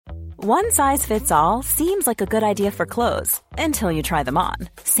One size fits all seems like a good idea for clothes until you try them on.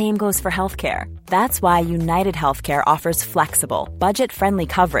 Same goes for healthcare. That's why United Healthcare offers flexible, budget-friendly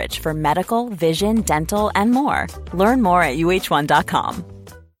coverage for medical, vision, dental, and more. Learn more at uh1.com.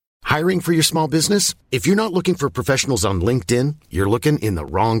 Hiring for your small business? If you're not looking for professionals on LinkedIn, you're looking in the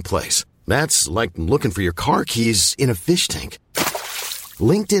wrong place. That's like looking for your car keys in a fish tank.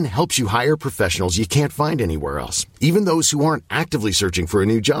 LinkedIn helps you hire professionals you can't find anywhere else, even those who aren't actively searching for a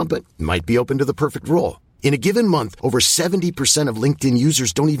new job but might be open to the perfect role. In a given month, over 70% of LinkedIn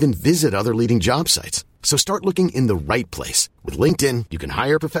users don't even visit other leading job sites. So start looking in the right place. With LinkedIn, you can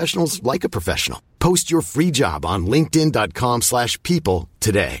hire professionals like a professional. Post your free job on linkedin.com/people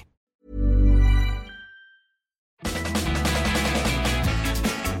today.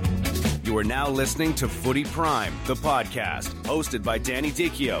 You are now listening to Footy Prime, the podcast, hosted by Danny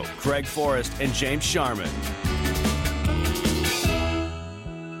Dicchio, Craig Forrest, and James Sharman.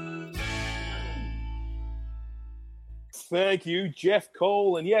 Thank you, Jeff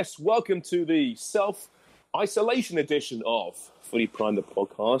Cole. And yes, welcome to the self-isolation edition of Footy Prime, the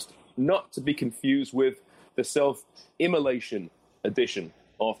podcast, not to be confused with the self-immolation edition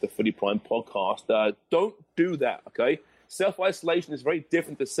of the Footy Prime podcast. Don't do that, okay? Self-isolation is very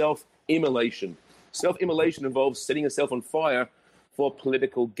different to self-immolation. Self-immolation involves setting yourself on fire for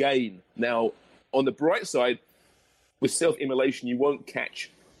political gain. Now, on the bright side, with self-immolation, you won't catch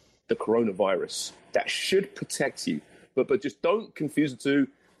the coronavirus. That should protect you. But just don't confuse the two.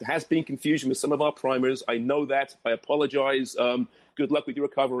 There has been confusion with some of our primers. I know that. I apologize. Good luck with your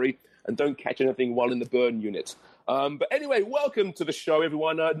recovery. And don't catch anything while in the burn unit. But anyway, welcome to the show,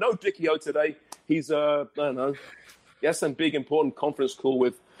 everyone. No Dicchio today. He's, I don't know, he has some big, important conference call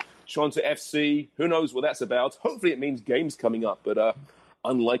with Toronto FC. Who knows what that's about? Hopefully it means games coming up, but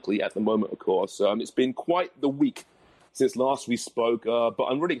unlikely at the moment, of course. It's been quite the week since last we spoke, but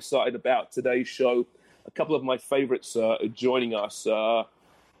I'm really excited about today's show. A couple of my favorites are joining us. To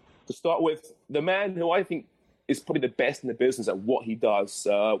start with, the man who I think is probably the best in the business at what he does.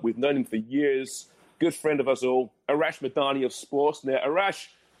 We've known him for years. Good friend of us all, Arash Madani of Sportsnet. Arash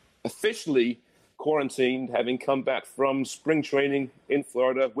officially quarantined, having come back from spring training in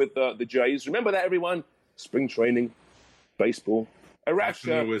Florida with the Jays. Remember that, everyone? Spring training, baseball. Arash,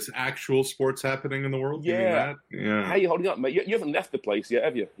 there was actual sports happening in the world? Yeah. Yeah. How are you holding up, mate? You haven't left the place yet,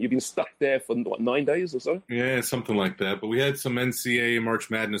 have you? You've been stuck there for, 9 days or so? Yeah, something like that. But we had some NCAA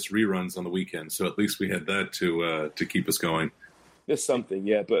March Madness reruns on the weekend, so at least we had that to keep us going. There's something,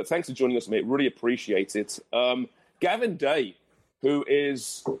 yeah. But thanks for joining us, mate. Really appreciate it. Gavin Day, who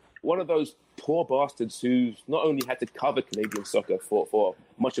is one of those poor bastards who's not only had to cover Canadian soccer for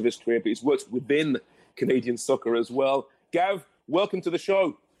much of his career, but he's worked within Canadian soccer as well. Gav, welcome to the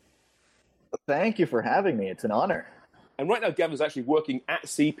show. Thank you for having me. It's an honor. And right now, Gavin's actually working at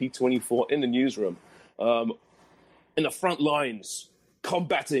CP24 in the newsroom, in the front lines,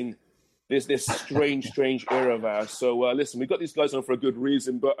 combating this strange era of ours. So listen, we've got these guys on for a good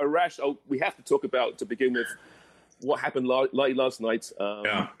reason, but Arash, we have to talk about, to begin with, what happened late last night.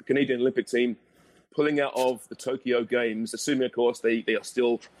 The Canadian Olympic team pulling out of the Tokyo Games, assuming, of course, they are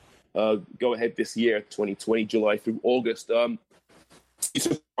still go ahead this year, 2020, July through August. You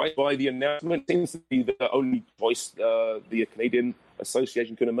surprised by the announcement? It seems to be the only choice the Canadian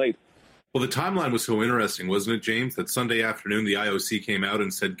Association could have made. Well, the timeline was so interesting, wasn't it, James? That Sunday afternoon, the IOC came out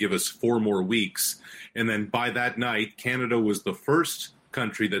and said, give us 4 more weeks. And then by that night, Canada was the first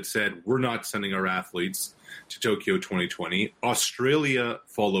country that said, we're not sending our athletes to Tokyo 2020. Australia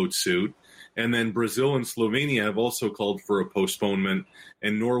followed suit. And then Brazil and Slovenia have also called for a postponement.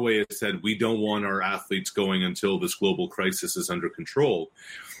 And Norway has said, we don't want our athletes going until this global crisis is under control.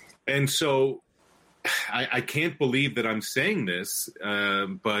 And so I can't believe that I'm saying this,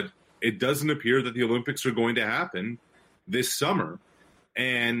 but it doesn't appear that the Olympics are going to happen this summer.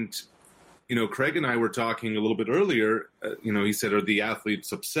 And, you know, Craig and I were talking a little bit earlier. He said, are the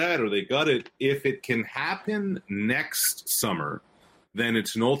athletes upset or they got it? If it can happen next summer, then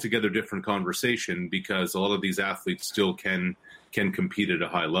it's an altogether different conversation because a lot of these athletes still can compete at a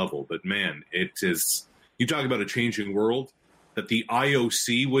high level. But, man, it is – you talk about a changing world, that the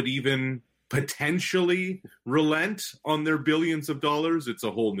IOC would even potentially relent on their billions of dollars. It's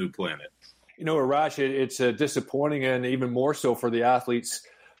a whole new planet. You know, Arash, it's disappointing, and even more so for the athletes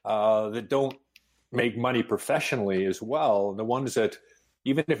that don't make money professionally as well. The ones that,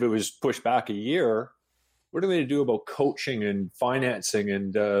 even if it was pushed back a year, what are they to do about coaching and financing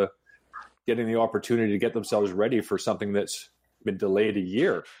and getting the opportunity to get themselves ready for something that's been delayed a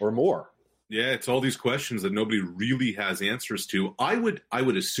year or more? Yeah, it's all these questions that nobody really has answers to. I would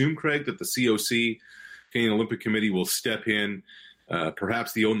assume, Craig, that the COC, Canadian Olympic Committee, will step in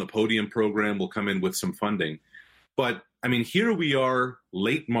Perhaps the Own the Podium program will come in with some funding. But, I mean, here we are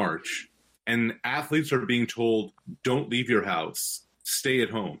late March, and athletes are being told, don't leave your house, stay at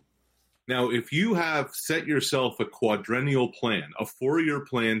home. Now, if you have set yourself a quadrennial plan, a 4-year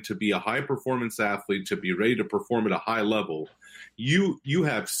plan to be a high-performance athlete, to be ready to perform at a high level, you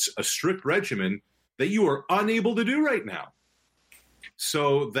have a strict regimen that you are unable to do right now.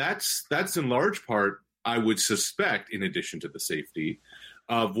 So that's in large part, I would suspect, in addition to the safety,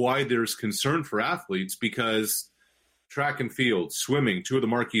 of why there's concern for athletes, because track and field, swimming, two of the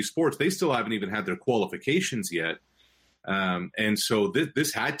marquee sports, they still haven't even had their qualifications yet. And so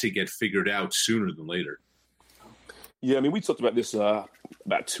this had to get figured out sooner than later. Yeah, I mean, we talked about this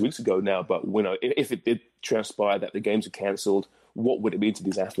about 2 weeks ago now, but if it did transpire that the games are cancelled, what would it mean to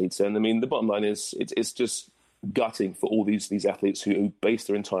these athletes? And I mean, the bottom line is it's just gutting for all these athletes who base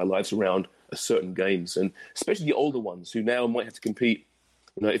their entire lives around a certain games, and especially the older ones who now might have to compete,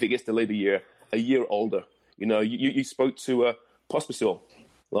 if it gets delayed a year older. You spoke to Pospisil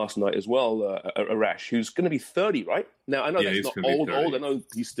last night as well, Arash, who's going to be 30, right? Now, I know that's not old. I know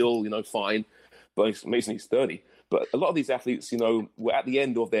he's still, fine, but it's amazing he's 30. But a lot of these athletes, were at the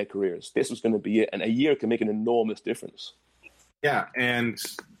end of their careers. This was going to be it, and a year can make an enormous difference. Yeah, and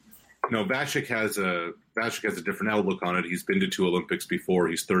Vashik has a different outlook on it. He's been to 2 Olympics before.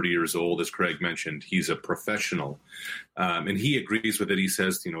 He's 30 years old, as Craig mentioned. He's a professional, and he agrees with it. He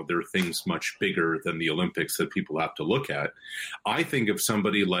says, there are things much bigger than the Olympics that people have to look at. I think of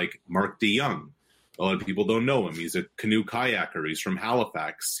somebody like Mark DeYoung. A lot of people don't know him. He's a canoe kayaker. He's from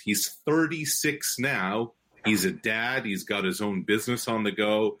Halifax. He's 36 now. He's a dad. He's got his own business on the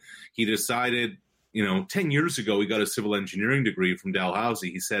go. He decided, 10 years ago, he got a civil engineering degree from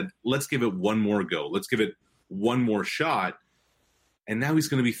Dalhousie. He said, let's give it one more go. Let's give it one more shot. And now he's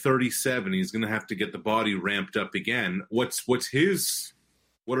going to be 37. He's going to have to get the body ramped up again. What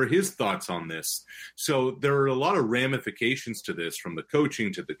are his thoughts on this? So there are a lot of ramifications to this, from the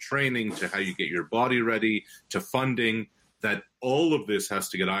coaching to the training to how you get your body ready to funding, that all of this has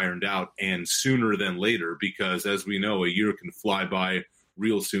to get ironed out, and sooner than later, because as we know, a year can fly by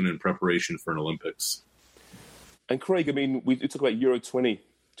real soon in preparation for an Olympics. And Craig, I mean, we talk about Euro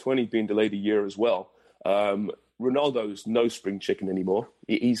 2020 being delayed a year as well. Ronaldo's no spring chicken anymore.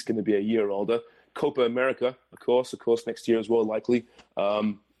 He's going to be a year older. Copa America, of course, next year as well, likely.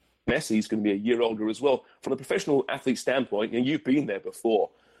 Messi's going to be a year older as well. From a professional athlete standpoint, and you've been there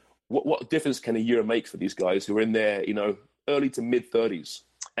before, what difference can a year make for these guys who are in their, early to mid-30s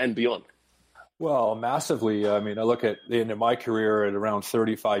and beyond? Well, massively. I mean, I look at the end of my career at around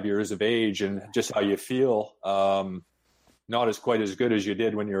 35 years of age, and just how you feel, not as quite as good as you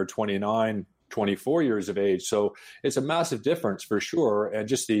did when you were 29, 24 years of age. So it's a massive difference for sure. And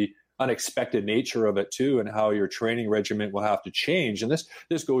just the unexpected nature of it too, and how your training regimen will have to change. And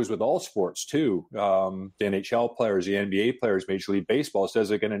this goes with all sports too. The NHL players, the NBA players, Major League Baseball says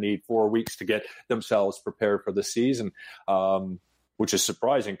they're going to need 4 weeks to get themselves prepared for the season, which is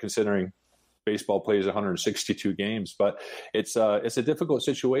surprising considering baseball plays 162 games. But it's a difficult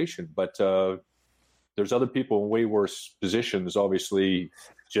situation. But there's other people in way worse positions, obviously,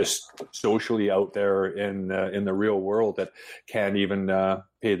 just socially out there in the real world, that can't even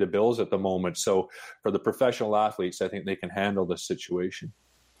pay the bills at the moment. So for the professional athletes, I think they can handle this situation.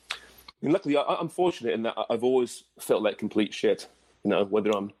 And luckily, I'm fortunate in that I've always felt like complete shit. Whether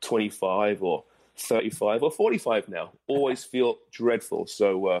I'm 25 or 35 or 45 now, always feel dreadful.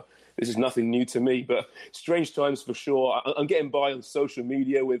 So this is nothing new to me, but strange times for sure. I'm getting by on social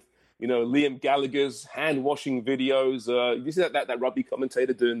media with, Liam Gallagher's hand-washing videos. You see that rugby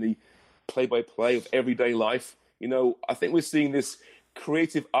commentator doing the play-by-play of everyday life. I think we're seeing this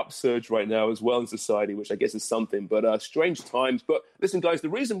creative upsurge right now as well in society, which I guess is something. But strange times. But listen, guys, the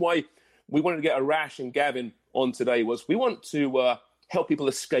reason why we wanted to get Arash and Gavin on today was we want to help people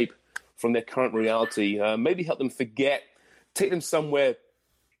escape from their current reality, maybe help them forget, take them somewhere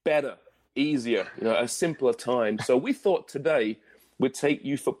better, easier, a simpler time. So we thought today we'd take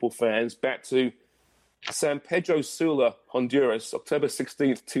you football fans back to San Pedro Sula, Honduras, October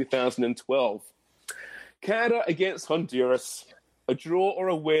 16th, 2012. Canada against Honduras, a draw or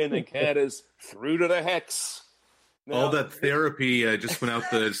a win, and Canada's through to the hex. Now, all that therapy just went out.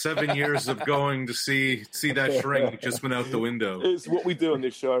 The 7 years of going to see that shrink just went out the window. It's what we do on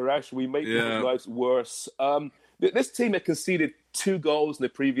this show, Rash. We make people's lives worse. This team had conceded 2 goals in the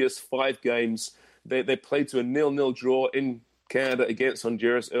previous 5 games. They played to a 0-0 draw in Canada against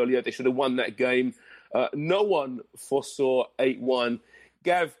Honduras earlier. They should have won that game. No one foresaw 8-1.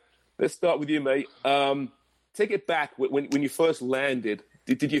 Gav, let's start with you, mate. Take it back when you first landed.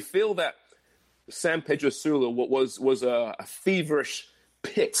 Did you feel that San Pedro Sula was a feverish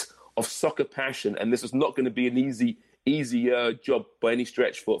pit of soccer passion, and this is not going to be an easy job by any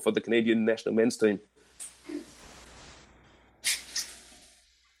stretch for the Canadian national men's team.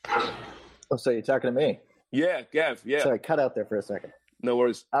 Oh, so you're talking to me? Yeah, Gav. Yeah. Sorry, cut out there for a second. No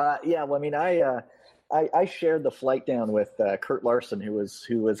worries. Yeah, well, I mean, I shared the flight down with Kurt Larson, who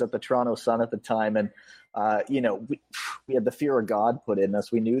was at the Toronto Sun at the time, and we had the fear of God put in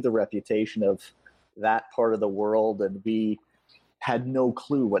us. We knew the reputation of that part of the world, and we had no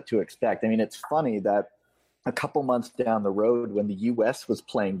clue what to expect. I mean, it's funny that a couple months down the road, when the U.S. was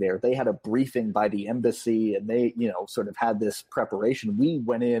playing there, they had a briefing by the embassy, and they, sort of had this preparation. We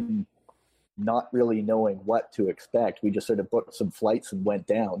went in not really knowing what to expect. We just sort of booked some flights and went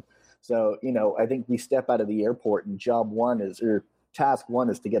down. So, I think we step out of the airport, and task one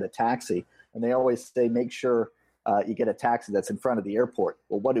is to get a taxi. And they always say, make sure you get a taxi that's in front of the airport.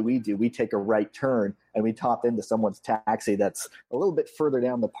 Well, what do? We take a right turn, and we top into someone's taxi that's a little bit further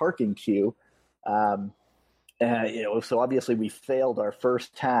down the parking queue. So obviously we failed our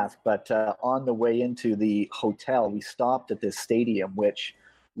first task, but on the way into the hotel, we stopped at this stadium, which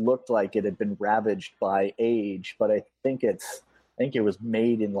looked like it had been ravaged by age, but I think it was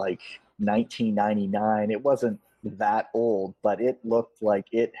made in like 1999. It wasn't that old, but it looked like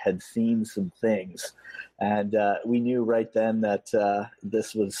it had seen some things. And we knew right then that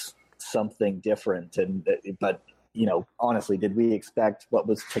this was something different. But honestly, did we expect what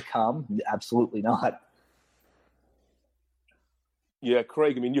was to come? Absolutely not. Yeah,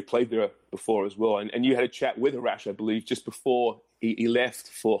 Craig, I mean, you played there before as well, and you had a chat with Arash, I believe, just before he left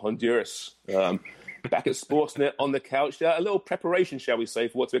for Honduras, back at Sportsnet on the couch. A little preparation, shall we say,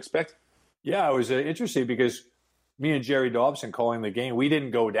 for what to expect? Yeah, it was interesting because me and Jerry Dobson calling the game, we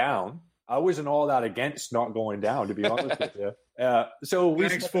didn't go down. I wasn't all that against not going down, to be honest with you.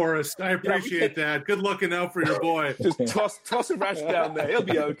 Thanks, Forrest. I appreciate that. Good looking out for your boy. Just toss Arash down there. He'll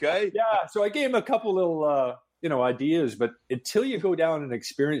be okay. Yeah, so I gave him a couple little ideas, but until you go down and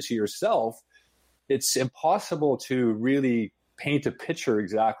experience it yourself, it's impossible to really paint a picture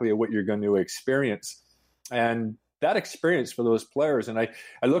exactly of what you're going to experience. And that experience for those players, and I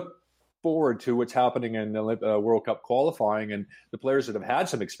look forward to what's happening in the World Cup qualifying, and the players that have had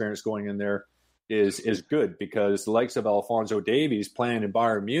some experience going in there is good, because the likes of Alphonso Davies playing in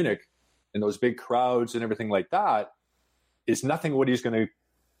Bayern Munich and those big crowds and everything like that is nothing what he's going to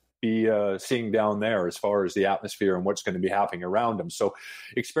be seeing down there as far as the atmosphere and what's going to be happening around him. So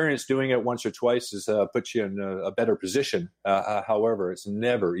experience doing it once or twice is puts you in a better position. However, it's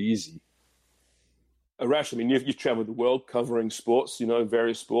never easy. Arash, I mean, you've traveled the world covering sports,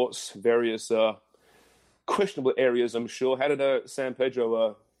 various sports, various questionable areas, I'm sure. How did San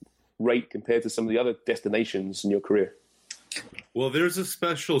Pedro rate compared to some of the other destinations in your career? Well, there's a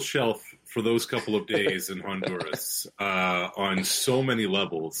special shelf for those couple of days in Honduras on so many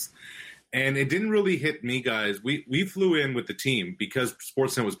levels. And it didn't really hit me, guys. We flew in with the team because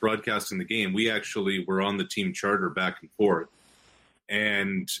Sportsnet was broadcasting the game. We actually were on the team charter back and forth.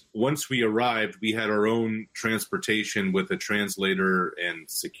 And once we arrived, we had our own transportation with a translator and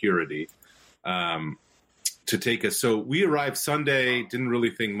security to take us. So we arrived Sunday, didn't really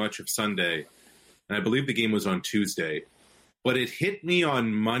think much of Sunday. And I believe the game was on Tuesday. But it hit me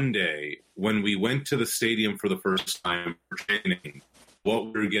on Monday when we went to the stadium for the first time for training, what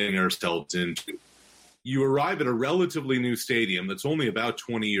we were getting ourselves into. You arrive at a relatively new stadium that's only about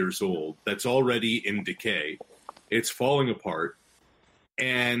 20 years old, that's already in decay. It's falling apart.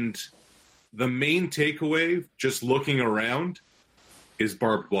 And the main takeaway, just looking around, is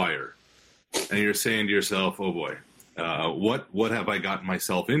barbed wire. And you're saying to yourself, oh boy, what have I gotten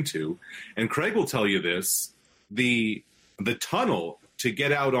myself into? And Craig will tell you this, the tunnel to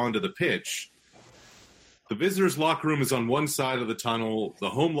get out onto the pitch, the visitors' locker room is on one side of the tunnel, the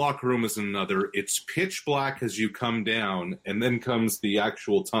home locker room is another. It's pitch black as you come down, and then comes the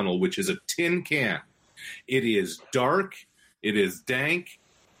actual tunnel, which is a tin can. It is dark, it is dank,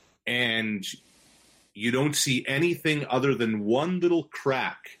 and you don't see anything other than one little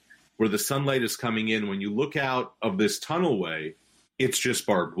crack where the sunlight is coming in. When you look out of this tunnelway, it's just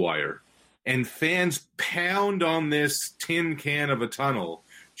barbed wire. And fans pound on this tin can of a tunnel,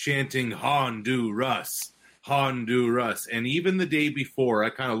 chanting Honduras, Honduras. And even the day before, I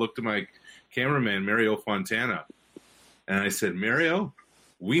kind of looked at my cameraman, Mario Fontana, and I said, Mario,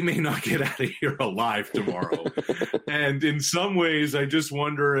 we may not get out of here alive tomorrow. And in some ways, I just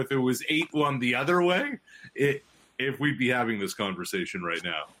wonder if it was 8-1 the other way. It if we'd be having this conversation right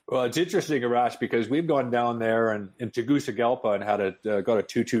now. Well, it's interesting, Arash, because we've gone down there and in Tegucigalpa and got a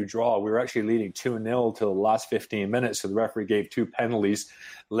 2-2 draw. We were actually leading 2-0 till the last 15 minutes, so the referee gave 2 penalties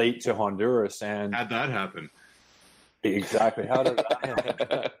late to Honduras. And how'd that happen? Exactly. How did that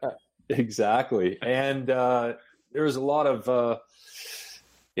happen? Exactly. And there was a lot of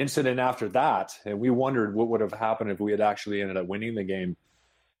incident after that, and we wondered what would have happened if we had actually ended up winning the game.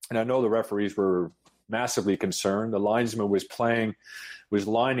 And I know the referees were massively concerned. The linesman was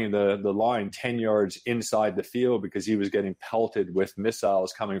lining the line 10 yards inside the field because he was getting pelted with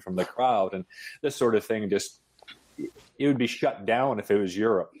missiles coming from the crowd. And this sort of thing it would be shut down if it was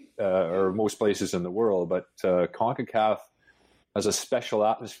Europe or most places in the world. But CONCACAF has a special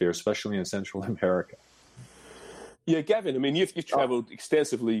atmosphere, especially in Central America. Yeah, Gavin, I mean, you've traveled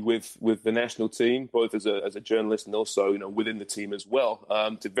extensively with the national team, both as a journalist and also, within the team as well,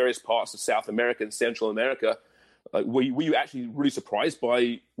 to various parts of South America and Central America. Were you actually really surprised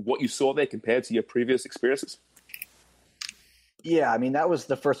by what you saw there compared to your previous experiences? Yeah, I mean, that was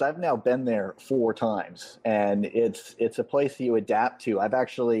the first. I've now been there 4 times, and it's a place you adapt to.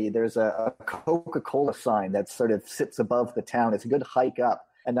 There's a Coca-Cola sign that sort of sits above the town. It's a good hike up.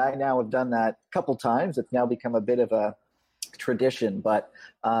 And I now have done that a couple times. It's now become a bit of a tradition. But,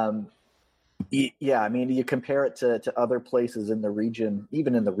 yeah, I mean, you compare it to other places in the region,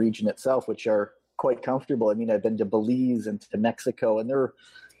 even in the region itself, which are quite comfortable. I mean, I've been to Belize and to Mexico, and they're,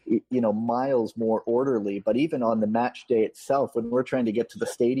 miles more orderly. But even on the match day itself, when we're trying to get to the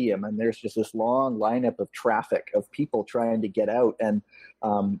stadium and there's just this long lineup of traffic of people trying to get out, and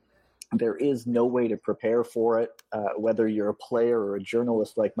there is no way to prepare for it, whether you're a player or a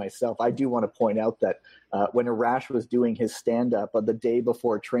journalist like myself. I do want to point out that when Arash was doing his stand-up on the day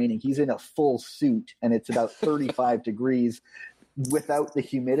before training, he's in a full suit, and it's about 35 degrees without the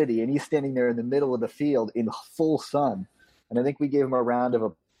humidity, and he's standing there in the middle of the field in full sun. And I think we gave him a round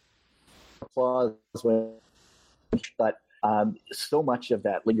of applause. But so much of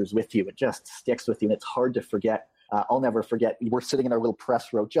that lingers with you. It just sticks with you, and it's hard to forget. I'll never forget, we're sitting in our little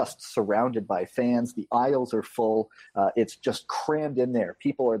press row just surrounded by fans. The aisles are full. It's just crammed in there.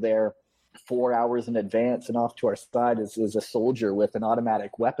 People are there 4 hours in advance, and off to our side is a soldier with an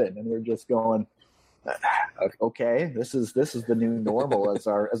automatic weapon. And we're just going, okay, this is the new normal. As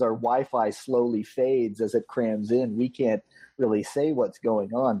our Wi-Fi slowly fades, as it crams in, we can't really say what's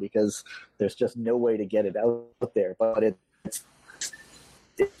going on because there's just no way to get it out there. But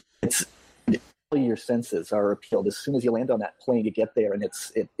it's your senses are appealed as soon as you land on that plane to get there, and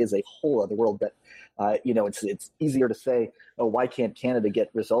it is a whole other world. But it's easier to say, oh, why can't Canada get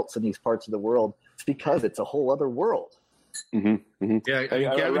results in these parts of the world? It's because it's a whole other world. Mm-hmm, mm-hmm. Yeah,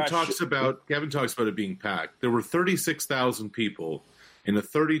 Gavin talks about it being packed. There were 36,000 people in a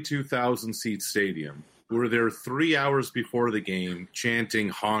 32,000 seat stadium who were there 3 hours before the game chanting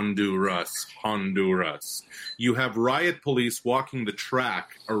Honduras, Honduras. You have riot police walking the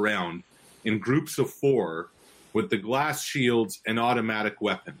track around in groups of 4 with the glass shields and automatic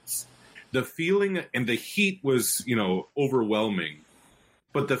weapons. The feeling and the heat was, overwhelming,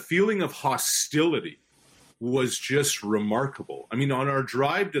 but the feeling of hostility was just remarkable. I mean, on our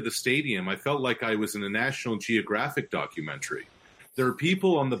drive to the stadium, I felt like I was in a National Geographic documentary. There are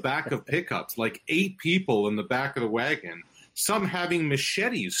people on the back of pickups, like 8 people in the back of the wagon, some having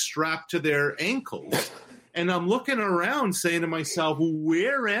machetes strapped to their ankles. And I'm looking around saying to myself,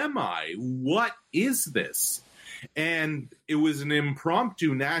 where am I? What is this? And it was an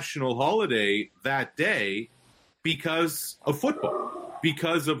impromptu national holiday that day because of football,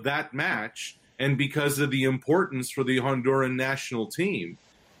 because of that match, and because of the importance for the Honduran national team.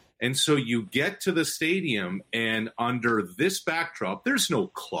 And so you get to the stadium, and under this backdrop, there's no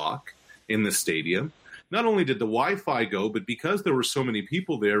clock in the stadium. Not only did the Wi-Fi go, but because there were so many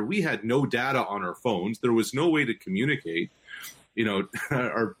people there, we had no data on our phones. There was no way to communicate.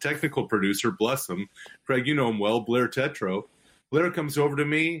 Our technical producer, bless him, Craig, you know him well, Blair Tetro. Blair comes over to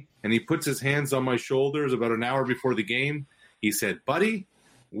me, and he puts his hands on my shoulders about an hour before the game. He said, buddy,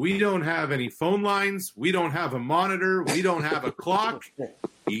 we don't have any phone lines. We don't have a monitor. We don't have a clock.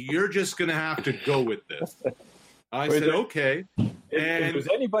 You're just going to have to go with this. I said, okay. And if there's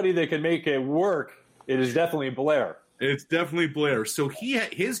anybody that can make it work, it is definitely Blair. It's definitely Blair. So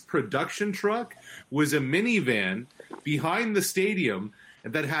his production truck was a minivan behind the stadium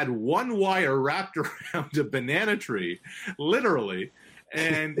that had one wire wrapped around a banana tree, literally.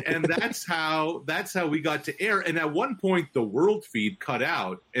 And that's how we got to air. And at one point, the world feed cut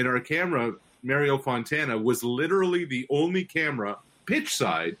out, and our camera, Mario Fontana, was literally the only camera pitch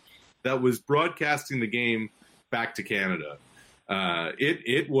side that was broadcasting the game back to Canada.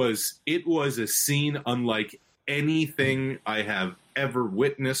 It was a scene unlike anything I have ever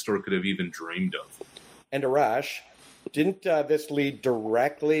witnessed or could have even dreamed of. And Arash, didn't this lead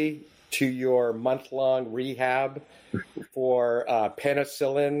directly to your month-long rehab for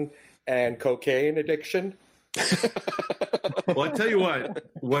penicillin and cocaine addiction? Well, I tell you what,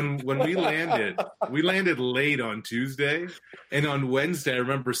 when we landed late on Tuesday, and on Wednesday, I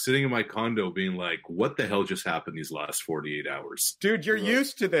remember sitting in my condo being like, what the hell just happened these last 48 hours? Dude, you're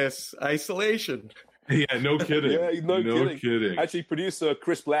used to this isolation. Yeah, no kidding. Yeah, no kidding. Actually, producer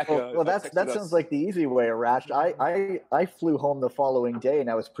Chris Black. Well, that sounds like the easy way, Arash. I flew home the following day, and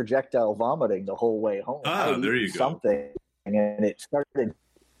I was projectile vomiting the whole way home. There you go. Something, and it started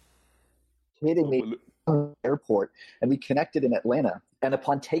hitting me at the airport, and we connected in Atlanta. And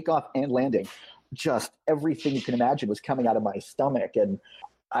upon takeoff and landing, just everything you can imagine was coming out of my stomach, and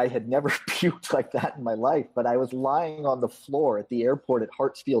I had never puked like that in my life, but I was lying on the floor at the airport at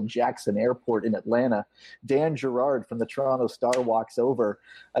Hartsfield-Jackson Airport in Atlanta. Dan Gerard from the Toronto Star walks over.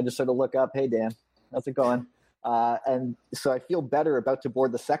 I just sort of look up, hey, Dan, how's it going? And so I feel better about to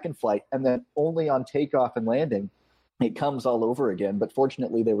board the second flight, and then only on takeoff and landing, it comes all over again. But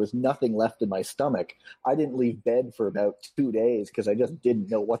fortunately, there was nothing left in my stomach. I didn't leave bed for about 2 days because I just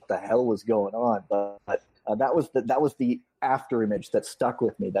didn't know what the hell was going on. But that was the after image that stuck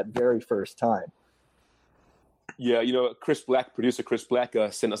with me that very first time. Yeah, producer Chris Black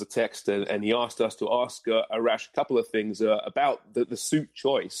sent us a text and he asked us to ask Arash a couple of things about the suit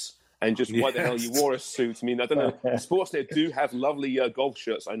choice and just why the hell you wore a suit. I mean, I don't know. Sportsnet do have lovely golf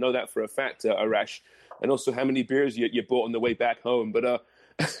shirts. I know that for a fact, Arash. And also how many beers you bought on the way back home. But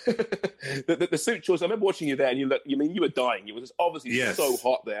the suit choice, I remember watching you there and you were dying. It was obviously so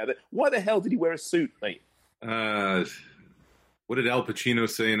hot there. Why the hell did he wear a suit, mate? What did Al Pacino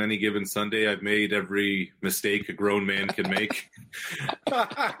say in Any Given Sunday? I've made every mistake a grown man can make.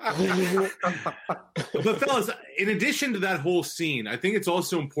 But fellas, in addition to that whole scene, I think it's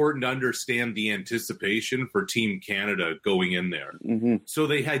also important to understand the anticipation for Team Canada going in there. Mm-hmm. So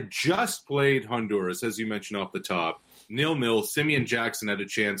they had just played Honduras, as you mentioned off the top, 0-0. Simeon Jackson had a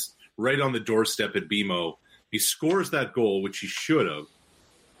chance right on the doorstep at BMO. He scores that goal, which he should have.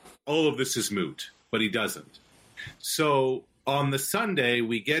 All of this is moot, but he doesn't. So on the Sunday,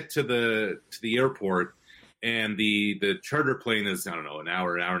 we get to the airport, and the charter plane is, I don't know, an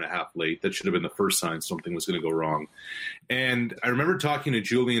hour and a half late. That should have been the first sign something was going to go wrong. And I remember talking to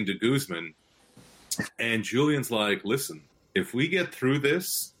Julian de Guzman, and Julian's like, listen, if we get through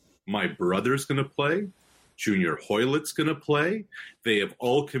this, my brother's going to play. Junior Hoylett's going to play. They have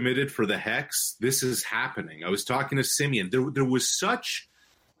all committed for the Hex. This is happening. I was talking to Simeon. There was such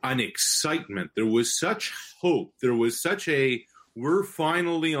an excitement. There was such hope. There was such we're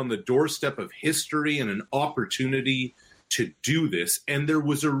finally on the doorstep of history and an opportunity to do this. And there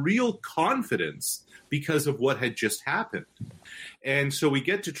was a real confidence because of what had just happened. And so we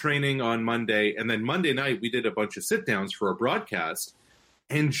get to training on Monday, and then Monday night we did a bunch of sit-downs for our broadcast.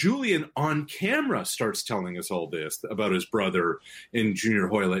 And Julian on camera starts telling us all this about his brother and Junior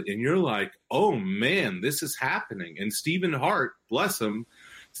Hoylett. And you're like, oh, man, this is happening. And Stephen Hart, bless him,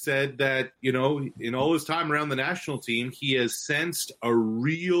 said that, in all his time around the national team, he has sensed a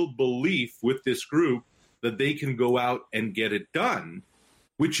real belief with this group that they can go out and get it done,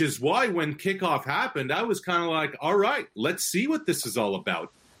 which is why when kickoff happened, I was kind of like, all right, let's see what this is all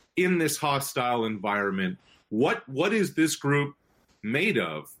about in this hostile environment. What is this group made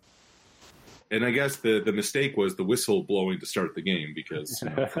of? And I guess the mistake was the whistle blowing to start the game because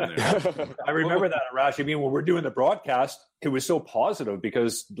I remember that, Arash. I mean, when we're doing the broadcast, it was so positive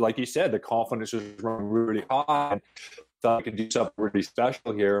because, like you said, the confidence was running really high. And thought I could do something really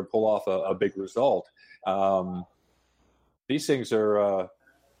special here and pull off a big result. These things are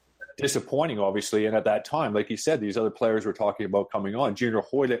disappointing, obviously. And at that time, like you said, these other players were talking about coming on. Junior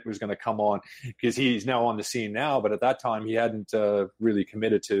Hoylett was going to come on because he's now on the scene now. But at that time, he hadn't really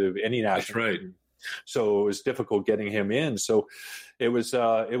committed to any national That's right. team. So it was difficult getting him in. So it was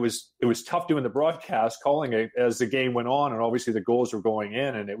tough doing the broadcast, calling it as the game went on. And obviously the goals were going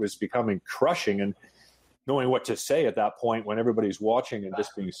in and it was becoming crushing. And knowing what to say at that point when everybody's watching and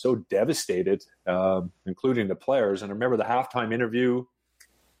just being so devastated, including the players. And I remember the halftime interview,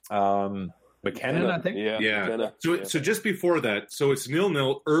 McKenna, I think. Yeah. So just before that, so it's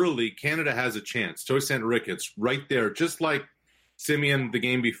 0-0 early. Canada has a chance. Toysant Ricketts right there, just like Simeon the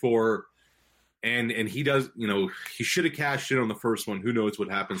game before. And he does, he should have cashed in on the first one. Who knows what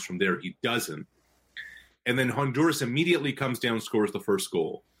happens from there? He doesn't. And then Honduras immediately comes down, scores the first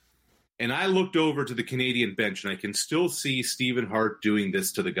goal. And I looked over to the Canadian bench, and I can still see Stephen Hart doing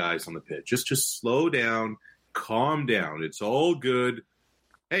this to the guys on the pitch. Just slow down, calm down. It's all good.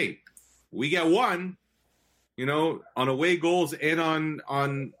 Hey, we get one. on away goals and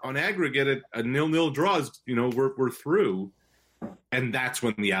on aggregate, a 0-0 draws, we're through. And that's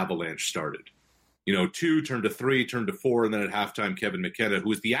when the avalanche started. 2 turned to 3, turned to 4, and then at halftime, Kevin McKenna, who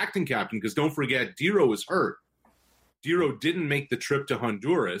was the acting captain, because don't forget, Dero was hurt. Dero didn't make the trip to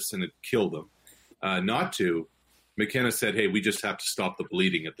Honduras, and it killed him not to. McKenna said, hey, we just have to stop the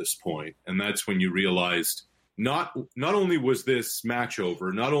bleeding at this point. And that's when you realized not only was this match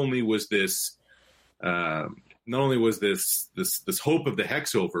over, not only was this hope of the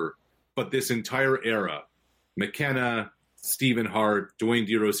Hex over, but this entire era, McKenna, Stephen Hart, Dwayne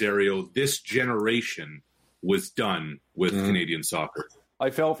DeRosario, this generation was done with Canadian soccer.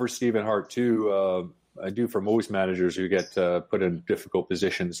 I felt for Stephen Hart too. I do for most managers who get put in difficult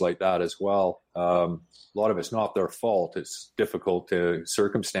positions like that as well. A lot of it's not their fault. It's difficult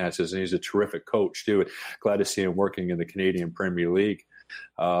circumstances, and he's a terrific coach too. Glad to see him working in the Canadian Premier League.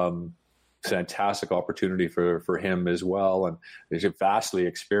 Fantastic opportunity for him as well, and he's a vastly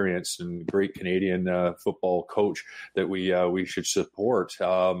experienced and great Canadian football coach that we should support.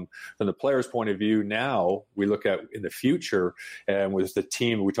 From the players' point of view, now we look at in the future, and with the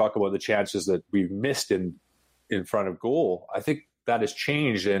team, we talk about the chances that we've missed in front of goal. I think that has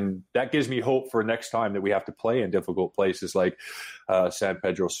changed, and that gives me hope for next time that we have to play in difficult places like San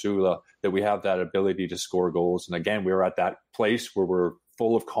Pedro Sula, that we have that ability to score goals. And again, we're at that place where we're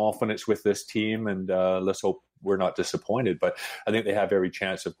full of confidence with this team, and let's hope we're not disappointed. But I think they have every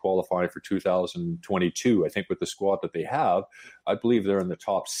chance of qualifying for 2022. I think with the squad that they have, I believe they're in the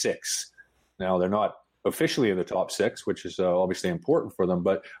top 6. Now, they're not officially in the top 6, which is obviously important for them,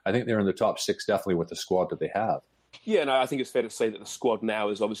 but I think they're in the top 6 definitely with the squad that they have. Yeah, no, I think it's fair to say that the squad now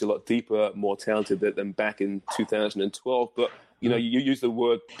is obviously a lot deeper, more talented than back in 2012. But, you use the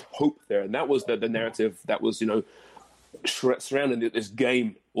word hope there, and that was the narrative that was, surrounding this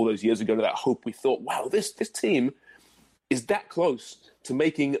game all those years ago, to that hope. We thought, wow, this team is that close to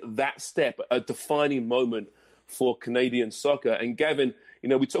making that step, a defining moment for Canadian soccer. And Gavin,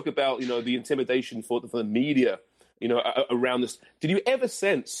 we talk about, the intimidation for the media, around this. Did you ever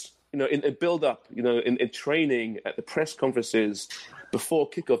sense, in a build-up, in training, at the press conferences before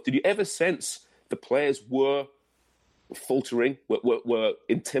kickoff, did you ever sense the players were faltering, were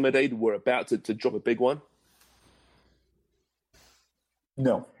intimidated, were about to drop a big one?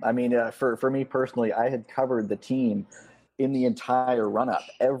 No, I mean, for me personally, I had covered the team in the entire run-up,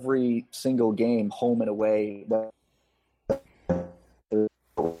 every single game, home and away.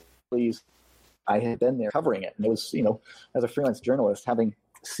 I had been there covering it, and it was, as a freelance journalist, having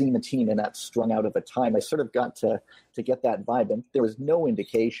seen the team in that strung out of a time, I sort of got to get that vibe, and there was no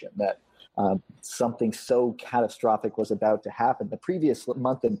indication that something so catastrophic was about to happen. The previous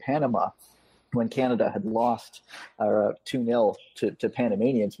month in Panama, when Canada had lost 2-0 to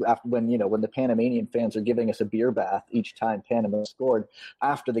Panamanians, when the Panamanian fans are giving us a beer bath each time Panama scored,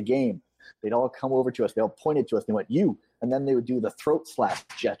 after the game, they'd all come over to us, they all pointed to us, they went, you, and then they would do the throat slap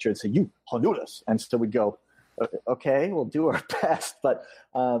gesture and say, you, Honduras. And so we'd go, okay, we'll do our best. But,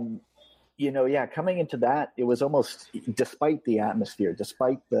 coming into that, it was almost, despite the atmosphere,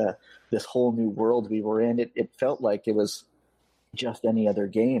 despite this whole new world we were in, it felt like it was just any other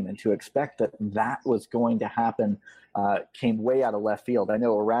game, and to expect that was going to happen came way out of left field. I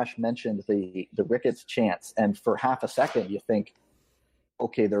know Arash mentioned the Ricketts chance, and for half a second you think,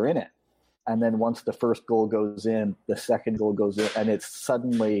 okay, they're in it, and then once the first goal goes in, the second goal goes in, and it's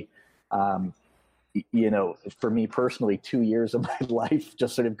suddenly for me personally, 2 years of my life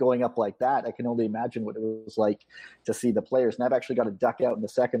just sort of going up like that. I can only imagine what it was like to see the players, and I've actually got to duck out in a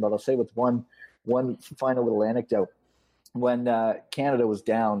second, but I'll say with one final little anecdote. When Canada was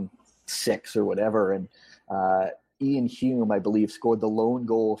down 6 or whatever, and Ian Hume, I believe, scored the lone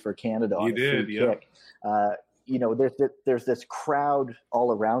goal for Canada on a free kick. There's this crowd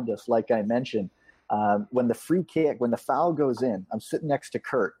all around us, like I mentioned. When the foul goes in, I'm sitting next to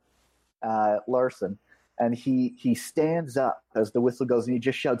Kurt Larson, and he stands up as the whistle goes, and he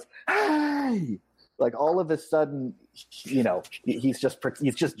just shouts, "Hey!" Like all of a sudden, he's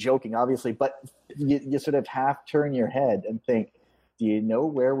just joking, obviously, but you sort of half turn your head and think, do you know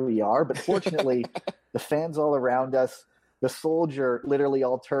where we are? But fortunately, the fans all around us, the soldier literally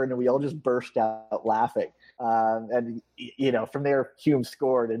all turned, and we all just burst out laughing. And from there, Hume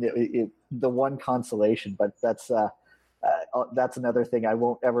scored, and the one consolation. But that's another thing I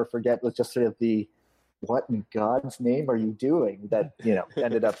won't ever forget, was just sort of the, what in God's name are you doing? That,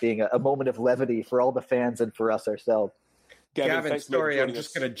 ended up being a moment of levity for all the fans and for us ourselves. Gavin, sorry, I'm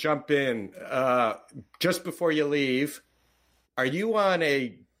just going to jump in. Just before you leave, are you on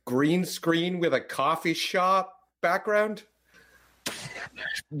a green screen with a coffee shop background?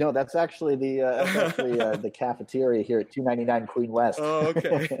 No, that's actually the cafeteria here at 299 Queen West. Oh,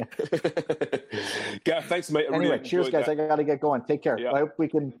 okay. Gav, thanks, mate. Anyway, cheers, guys. I got to get going. Take care. Yeah. I hope we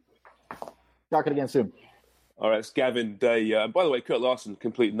can talk it again soon. All right, it's Gavin Day. By the way, Kurt Larson,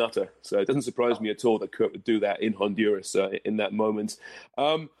 complete nutter. So it doesn't surprise me at all that Kurt would do that in Honduras in that moment.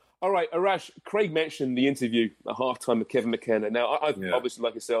 All right, Arash, Craig mentioned the interview at halftime with Kevin McKenna. Now, I've obviously,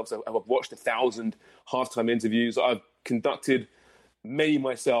 like yourselves, I've watched 1,000 halftime interviews. I've conducted many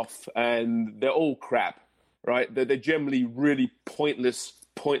myself, and they're all crap, right? They're generally really pointless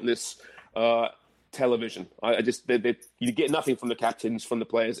television. You get nothing from the captains, from the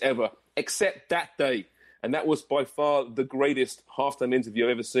players ever, except that day. And that was by far the greatest halftime interview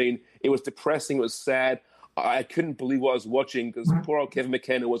I've ever seen. It was depressing. It was sad. I couldn't believe what I was watching because poor old Kevin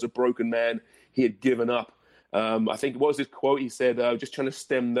McKenna was a broken man. He had given up. I think, what was his quote? He said, just trying to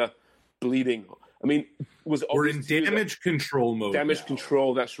stem the bleeding. I mean, we're in damage control mode. Damage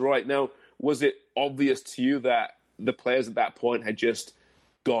control, that's right. Now, was it obvious to you that the players at that point had just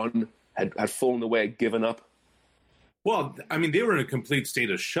gone, had fallen away, had given up? Well, I mean, they were in a complete state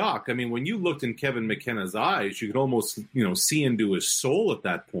of shock. I mean, when you looked in Kevin McKenna's eyes, you could almost, see into his soul at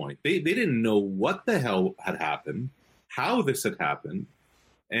that point. They didn't know what the hell had happened, how this had happened,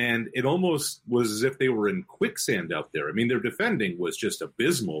 and it almost was as if they were in quicksand out there. I mean, their defending was just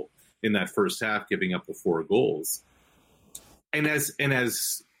abysmal in that first half, giving up the 4 goals. And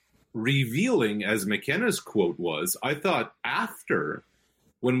as revealing as McKenna's quote was, I thought after,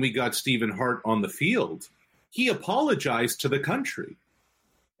 when we got Stephen Hart on the field, he apologized to the country.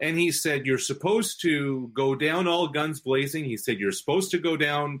 And he said, you're supposed to go down all guns blazing. He said, you're supposed to go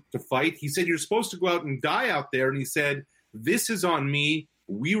down to fight. He said, you're supposed to go out and die out there. And he said, this is on me.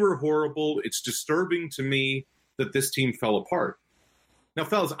 We were horrible. It's disturbing to me that this team fell apart. Now,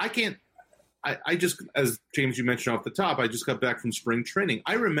 fellas, I just, as James, you mentioned off the top, I just got back from spring training.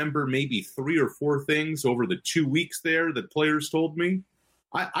 I remember maybe 3 or 4 things over the 2 weeks there that players told me.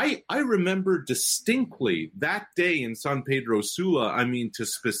 I remember distinctly that day in San Pedro Sula, to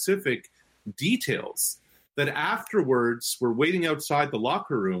specific details, that afterwards we're waiting outside the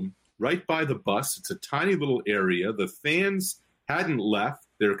locker room right by the bus. It's a tiny little area. The fans hadn't left.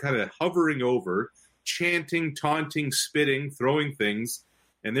 They're kind of hovering over, chanting, taunting, spitting, throwing things.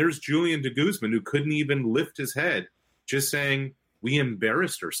 And there's Julian de Guzman, who couldn't even lift his head, just saying, we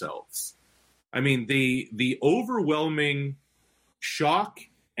embarrassed ourselves. I mean, the overwhelming shock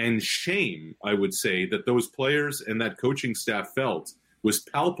and shame, I would say, that those players and that coaching staff felt was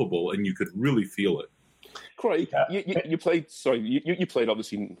palpable, and you could really feel it. Craig, you played. Sorry, you played.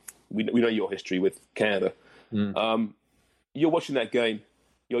 Obviously, we know your history with Canada. You're watching that game.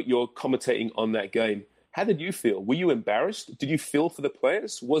 You're commentating on that game. How did you feel? Were you embarrassed? Did you feel for the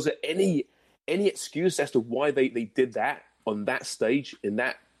players? Was there any excuse as to why they did that on that stage in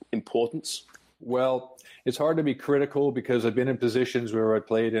that importance? Well, it's hard to be critical because I've been in positions where I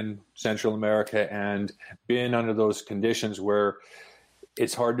played in Central America and been under those conditions where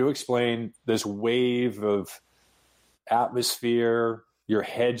it's hard to explain this wave of atmosphere, your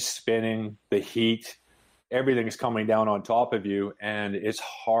head spinning, the heat, everything is coming down on top of you, and it's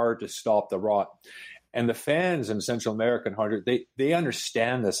hard to stop the rot. And the fans in Central America and Honduras, they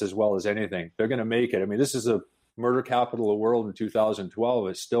understand this as well as anything. They're going to make it. I mean, this is a murder capital of the world in 2012.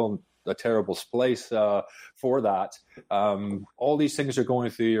 It's still a terrible place for that. All these things are going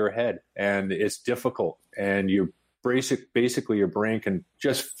through your head, and it's difficult. And you basically your brain can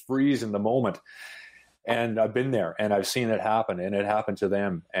just freeze in the moment. And I've been there, and I've seen it happen, and it happened to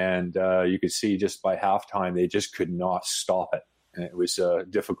them. And you could see just by halftime, they just could not stop it. And it was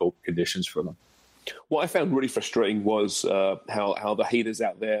difficult conditions for them. What I found really frustrating was how the haters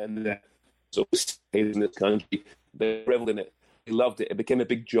out there and the haters in this country, they reveled in it. They loved it. It became a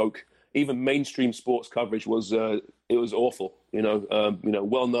big joke. Even mainstream sports coverage was awful.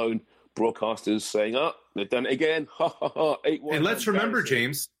 Well-known broadcasters saying, "Oh, they've done it again." Ha ha ha. 8-1. And let's remember,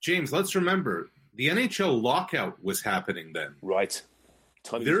 James. Let's remember the NHL lockout was happening then. Right.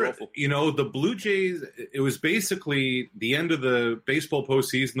 The Blue Jays. It was basically the end of the baseball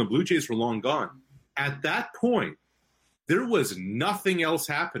postseason. The Blue Jays were long gone. At that point, there was nothing else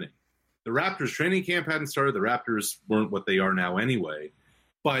happening. The Raptors training camp hadn't started. The Raptors weren't what they are now anyway.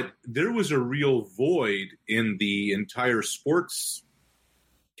 But there was a real void in the entire sports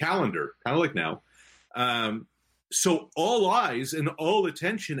calendar, kind of like now. So all eyes and all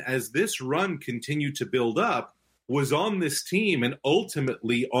attention as this run continued to build up was on this team and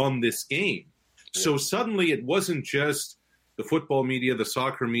ultimately on this game. Yeah. So suddenly it wasn't just the football media, the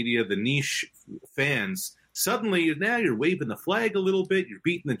soccer media, the niche fans. Suddenly, now you're waving the flag a little bit, you're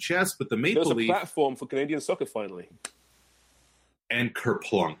beating the chest, but the Maple Leaf... There's a platform for Canadian soccer, finally. and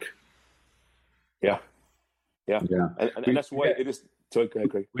kerplunk. Yeah. And that's why it is. So, okay,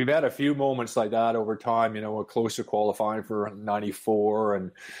 Craig. We've had a few moments like that over time, a closer qualifying for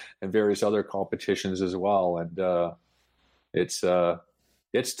 94 and various other competitions as well. And it's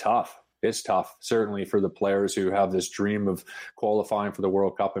tough. It's tough, certainly for the players who have this dream of qualifying for the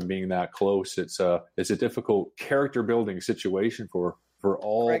World Cup and being that close. It's a difficult character building situation for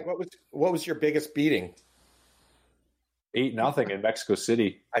all. Craig, what was your biggest beating? 8-0 in Mexico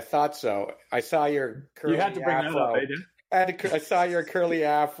City. I thought so. I saw your curly You had to bring afro. that up, didn't you? I saw your curly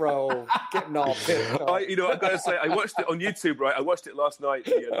afro getting all pissed off. I got to say, I watched it on YouTube, right? I watched it last night,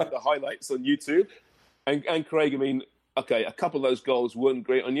 the highlights on YouTube. And Craig, I mean, okay, a couple of those goals weren't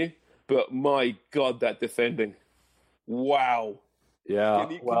great on you, but my God, that defending. Wow. Yeah,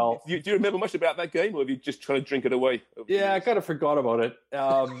 do you remember much about that game, or have you just tried to drink it away? Yeah, I kind of forgot about it.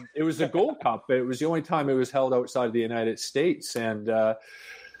 It was the Gold Cup. It was the only time it was held outside of the United States. And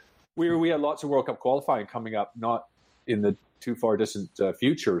we had lots of World Cup qualifying coming up, not in the too far distant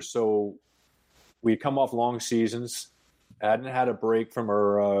future. So we come off long seasons, hadn't had a break from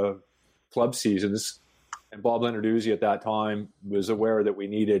our club seasons. And Bob Lenarduzzi at that time was aware that we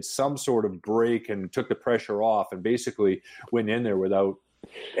needed some sort of break and took the pressure off and basically went in there without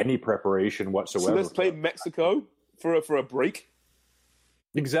any preparation whatsoever. So let's play Mexico for a break?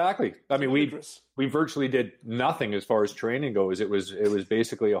 Exactly. I mean, we virtually did nothing as far as training goes. It was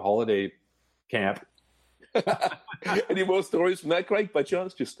basically a holiday camp. Any more stories from that, Craig, by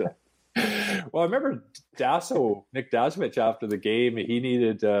chance? Well, I remember Nick Dasovich, after the game, he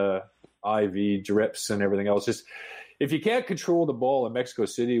needed IV drips and everything else. Just if you can't control the ball in Mexico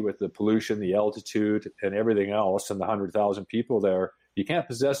City with the pollution, the altitude, and everything else, and the 100,000 people there, you can't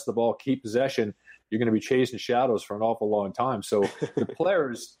possess the ball, keep possession. You're going to be chasing shadows for an awful long time. So the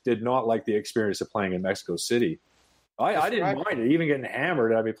players did not like the experience of playing in Mexico City. I didn't mind it, even getting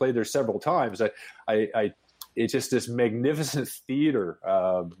hammered. I mean, played there several times. It's just this magnificent theater,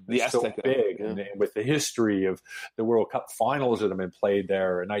 so big, and with the history of the World Cup finals that have been played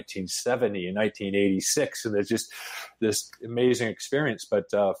there in 1970 and 1986, and there's just this amazing experience.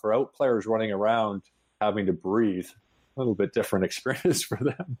 But for out players running around having to breathe, a little bit different experience for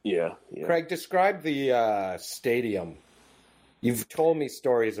them. Yeah. Craig, describe the stadium. You've told me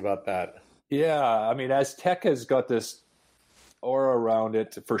stories about that. Yeah, I mean, Azteca's got this aura around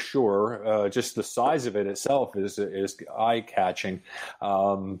it for sure. Just the size of it itself is eye-catching.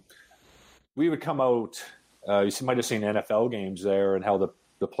 We would come out, you might have seen NFL games there and how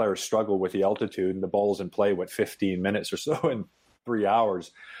the players struggle with the altitude, and the ball's in play, 15 minutes or so in 3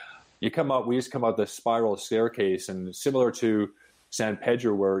 hours. We used to come out the spiral staircase, and similar to San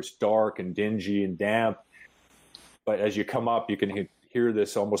Pedro where it's dark and dingy and damp, but as you come up, you can hear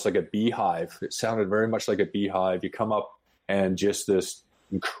this almost like a beehive. It sounded very much like a beehive. You come up and just this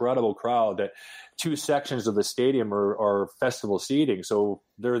incredible crowd. That 2 sections of the stadium are festival seating. So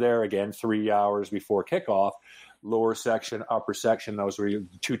they're there again 3 hours before kickoff. Lower section, upper section, those were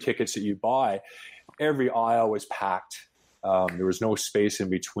 2 tickets that you buy. Every aisle was packed. There was no space in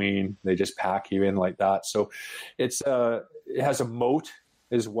between. They just pack you in like that. So it has a moat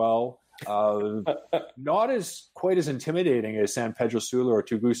as well. Not quite as intimidating as San Pedro Sula or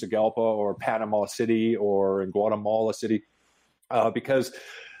Tegucigalpa or Panama City or in Guatemala City, because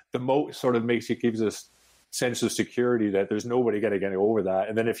the moat sort of gives us sense of security that there's nobody going to get over that.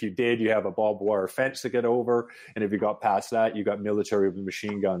 And then if you did, you have a barbed wire fence to get over. And if you got past that, you got military with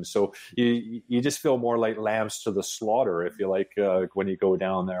machine guns. So you just feel more like lambs to the slaughter, if you like, when you go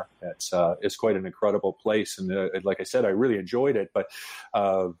down there. It's quite an incredible place. And like I said, I really enjoyed it, but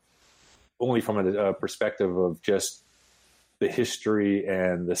only from a perspective of just the history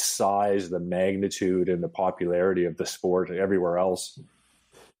and the size, the magnitude, and the popularity of the sport everywhere else.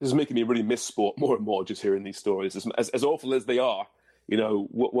 This is making me really miss sport more and more, just hearing these stories. As awful as they are,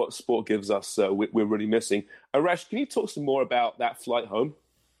 what sport gives us, we're really missing. Arash, can you talk some more about that flight home?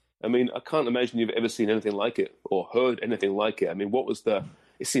 I mean, I can't imagine you've ever seen anything like it or heard anything like it. I mean,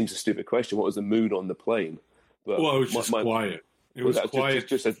 it seems a stupid question, what was the mood on the plane? But it was just quiet. It was quiet.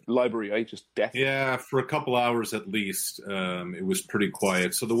 Just a library, just death. Yeah, for a couple hours at least, it was pretty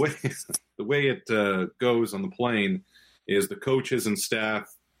quiet. So the way it goes on the plane is the coaches and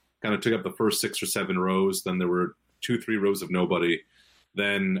staff kind of took up the first 6 or 7 rows. Then there were 2-3 rows of nobody.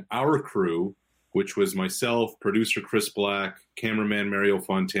 Then our crew, which was myself, producer Chris Black, cameraman Mario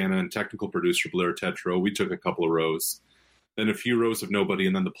Fontana, and technical producer Blair Tetro, we took a couple of rows. Then a few rows of nobody,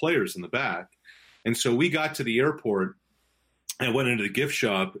 and then the players in the back. And so we got to the airport. I went into the gift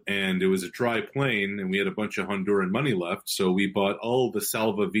shop, and it was a dry plane, and we had a bunch of Honduran money left. So we bought all the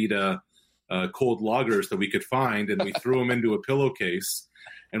Salva Vida cold lagers that we could find, and we threw them into a pillowcase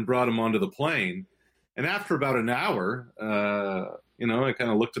and brought them onto the plane. And after about an hour, I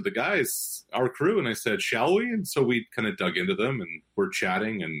kind of looked at the guys, our crew, and I said, shall we? And so we kind of dug into them, and we're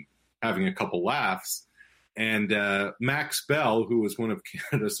chatting and having a couple laughs. And Max Bell, who was one of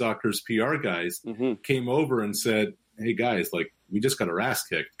Canada Soccer's PR guys, came over and said, hey, guys, like, we just got our ass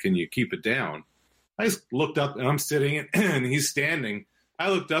kicked. Can you keep it down? I just looked up, and I'm sitting, and he's standing. I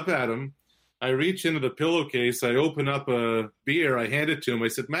looked up at him. I reach into the pillowcase. I open up a beer. I hand it to him. I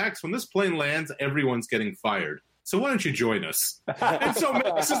said, Max, when this plane lands, everyone's getting fired. So why don't you join us? And so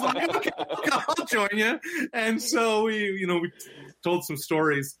Max is like, okay, I'll join you. And so we told some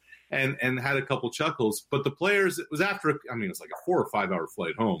stories and had a couple chuckles. But the players, it was like a 4 or 5 hour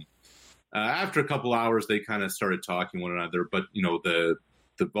flight home. After a couple hours, they kind of started talking one another. But, the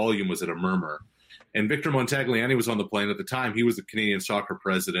volume was at a murmur. And Victor Montagliani was on the plane at the time. He was the Canadian soccer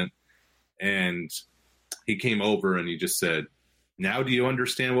president. And he came over and he just said, now do you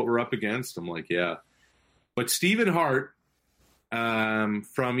understand what we're up against? I'm like, yeah. But Stephen Hart,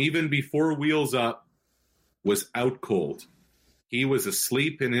 from even before Wheels Up, was out cold. He was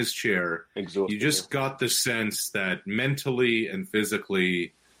asleep in his chair. Exhausted. You just got the sense that mentally and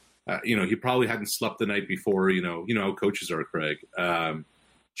physically, he probably hadn't slept the night before. You know how coaches are, Craig.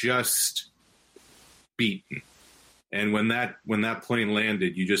 Just beaten. And when that plane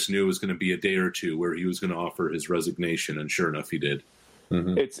landed, you just knew it was going to be a day or two where he was going to offer his resignation, and sure enough, he did.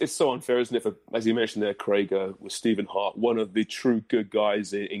 Mm-hmm. It's so unfair, isn't it? As you mentioned there, Craig, with Stephen Hart, one of the true good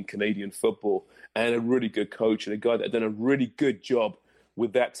guys in Canadian football, and a really good coach, and a guy that had done a really good job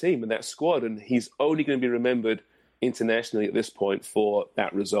with that team and that squad. And he's only going to be remembered internationally at this point for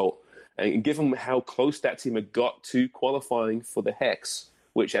that result. And given how close that team had got to qualifying for the Hex,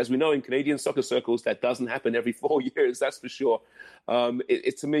 which, as we know in Canadian soccer circles, that doesn't happen every 4 years, that's for sure. To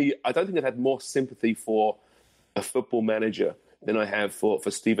me, I don't think I've had more sympathy for a football manager than I have for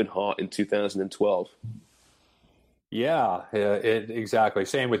Stephen Hart in 2012. Yeah, exactly.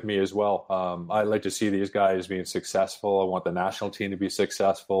 Same with me as well. I like to see these guys being successful. I want the national team to be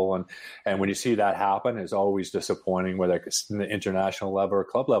successful. And when you see that happen, it's always disappointing, whether it's the international level or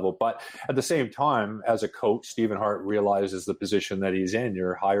club level. But at the same time, as a coach, Stephen Hart realizes the position that he's in.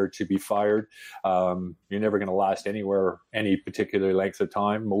 You're hired to be fired. You're never going to last anywhere, any particular length of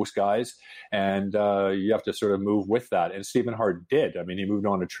time, most guys. And you have to sort of move with that. And Stephen Hart did. I mean, he moved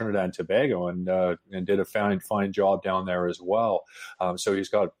on to Trinidad and Tobago and did a fine job down there as well. So he's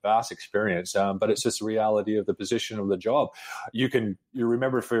got vast experience, but it's just the reality of the position of the job. You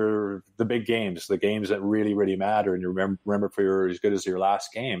remember for the big games, the games that really, really matter, and you remember for as good as your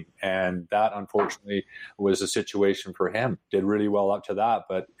last game. And that, unfortunately, was a situation for him. Did really well up to that,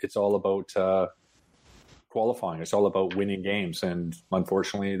 but it's all about qualifying. It's all about winning games. And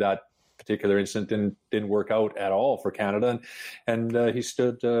unfortunately, that particular incident didn't work out at all for Canada. And he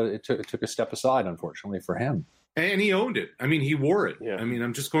stood, it took a step aside, unfortunately, for him. And he owned it. I mean, he wore it. Yeah. I mean,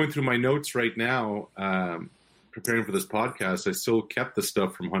 I'm just going through my notes right now, preparing for this podcast. I still kept the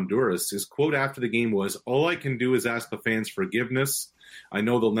stuff from Honduras. His quote after the game was, all I can do is ask the fans forgiveness. I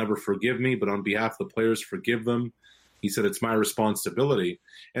know they'll never forgive me, but on behalf of the players, forgive them. He said, it's my responsibility.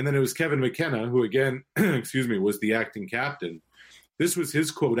 And then it was Kevin McKenna, who again, was the acting captain. This was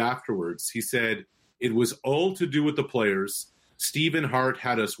his quote afterwards. He said, it was all to do with the players. Stephen Hart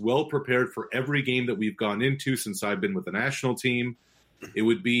had us well prepared for every game that we've gone into since I've been with the national team. It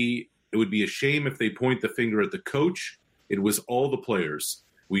would be a shame if they point the finger at the coach. It was all the players.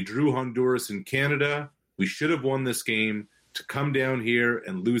 We drew Honduras and Canada. We should have won this game. To come down here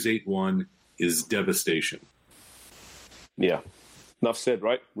and lose 8-1 is devastation. Yeah. Enough said,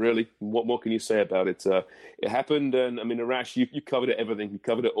 right? Really? What more can you say about it? It happened, and I mean, Arash, you covered it, everything. You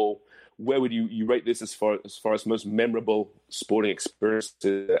covered it all. Where would you rate this as far as most memorable sporting experience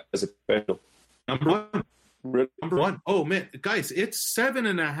as a professional? Number one. Oh man, guys, it's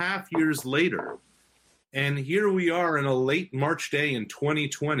 7.5 years later, and here we are in a late March day in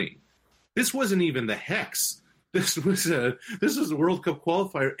 2020. This wasn't even the Hex. This was a World Cup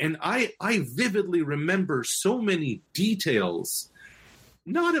qualifier, and I vividly remember so many details,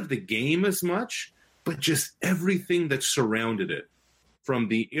 not of the game as much, but just everything that surrounded it. From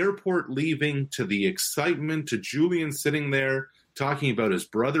the airport leaving to the excitement to Julian sitting there talking about his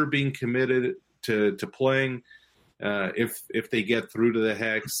brother being committed to playing if they get through to the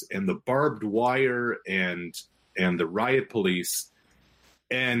Hex, and the barbed wire and the riot police.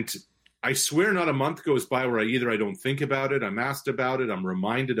 And I swear not a month goes by where I don't think about it, I'm asked about it, I'm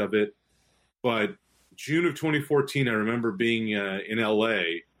reminded of it. But June of 2014, I remember being in LA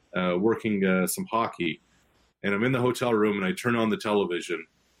working some hockey. And I'm in the hotel room, and I turn on the television,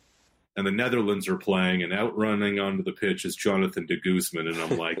 and the Netherlands are playing, and outrunning onto the pitch is Jonathan de Guzman, and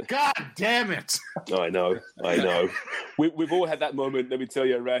I'm like, God damn it! I know. We've all had that moment. Let me tell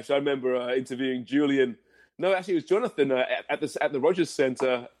you, Rash. I remember interviewing Julian. No, actually, it was Jonathan at the Rogers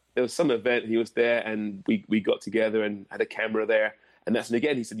Centre. There was some event. He was there, and we got together and had a camera there. And that's when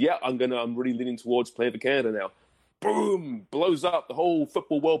again he said, "Yeah, I'm really leaning towards playing for Canada now." Boom! Blows up. The whole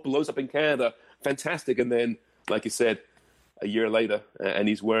football world blows up in Canada. Fantastic. And then, like you said, a year later, and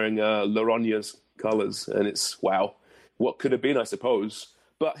he's wearing Laronya's colours, and it's wow, what could have been, I suppose.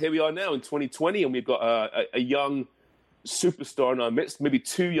 But here we are now in 2020, and we've got a young superstar in our midst, maybe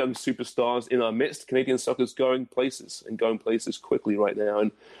two young superstars in our midst. Canadian soccer's going places quickly right now,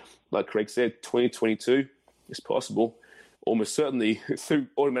 and like Craig said, 2022 is possible. Almost certainly through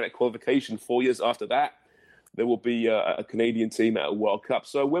automatic qualification. 4 years after that, there will be a Canadian team at a World Cup.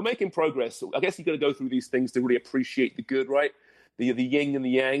 So we're making progress. I guess you've got to go through these things to really appreciate the good, right? The yin and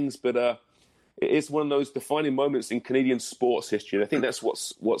the yangs. But it is one of those defining moments in Canadian sports history. And I think that's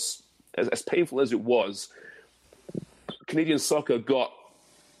what's as painful as it was, Canadian soccer got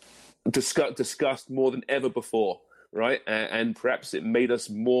discussed more than ever before, right? And perhaps it made us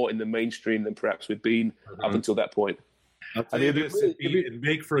more in the mainstream than perhaps we'd been up until that point. I'll tell you this, it'd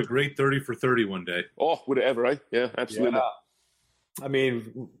make for a great 30 for 30 one day. Oh, would it ever, right? Yeah, absolutely. Yeah. I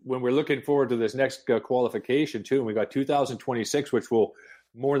mean, when we're looking forward to this next qualification, too, and we got 2026, which we'll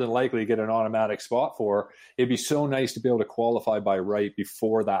more than likely get an automatic spot for, it'd be so nice to be able to qualify by right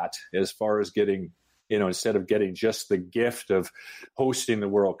before that, as far as getting, instead of getting just the gift of hosting the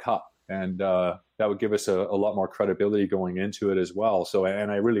World Cup. And that would give us a lot more credibility going into it as well. So, and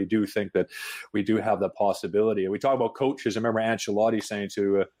I really do think that we do have that possibility. We talk about coaches. I remember Ancelotti saying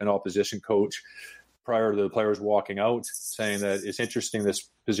to an opposition coach prior to the players walking out, saying that it's interesting, this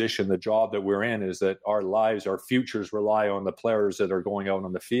position, the job that we're in, is that our lives, our futures rely on the players that are going out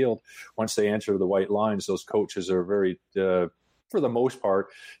on the field. Once they enter the white lines, those coaches are very, for the most part,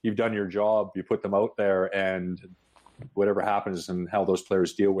 you've done your job, you put them out there, and whatever happens and how those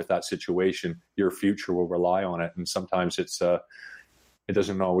players deal with that situation, your future will rely on it. And sometimes it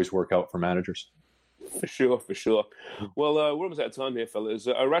doesn't always work out for managers. For sure. Well, we're almost out of time here, fellas.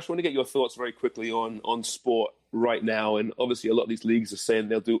 Rash, I want to get your thoughts very quickly on sport right now. And obviously a lot of these leagues are saying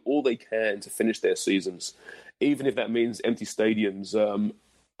they'll do all they can to finish their seasons, even if that means empty stadiums.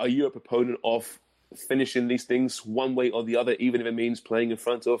 Are you a proponent of finishing these things one way or the other, even if it means playing in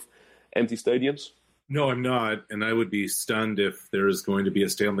front of empty stadiums? No, I'm not, and I would be stunned if there is going to be a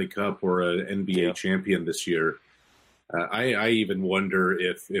Stanley Cup or an NBA champion this year. I even wonder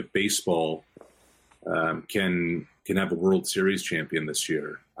if baseball can have a World Series champion this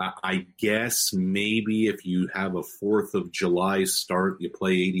year. I guess maybe if you have a 4th of July start, you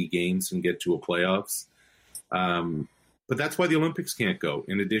play 80 games and get to a playoffs. But that's why the Olympics can't go,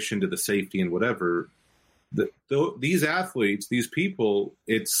 in addition to the safety and whatever. These athletes, these people,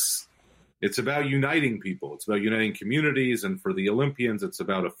 it's about uniting people. It's about uniting communities. And for the Olympians, it's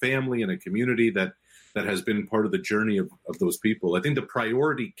about a family and a community that has been part of the journey of those people. I think the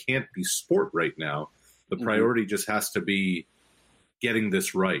priority can't be sport right now. The priority just has to be getting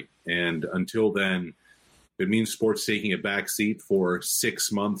this right. And until then, if it means sports taking a back seat for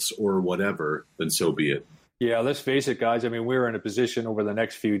 6 months or whatever, then so be it. Yeah, let's face it, guys. I mean, we're in a position over the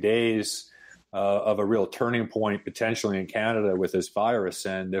next few days of a real turning point potentially in Canada with this virus.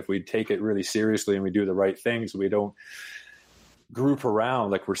 And if we take it really seriously and we do the right things, we don't group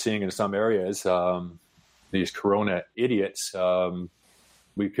around like we're seeing in some areas, these corona idiots,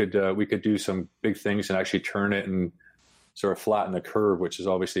 we could do some big things and actually turn it and sort of flatten the curve, which is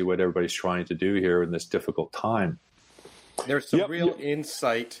obviously what everybody's trying to do here in this difficult time. There's some real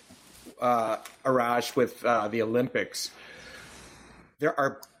insight, Arash, with the Olympics.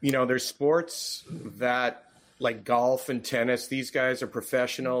 There's sports that, like golf and tennis, these guys are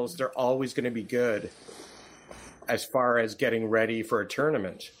professionals. They're always going to be good as far as getting ready for a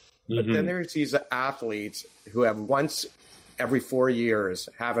tournament. But then there's these athletes who have once every 4 years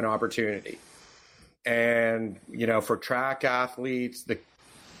have an opportunity. And, for track athletes, the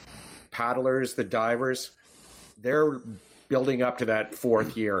paddlers, the divers, they're building up to that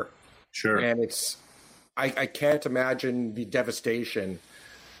 4th year. Sure. And I can't imagine the devastation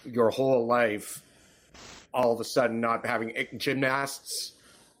your whole life, all of a sudden not having gymnasts,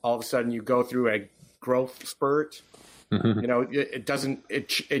 all of a sudden you go through a growth spurt. It doesn't,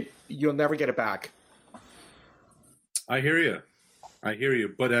 you'll never get it back. I hear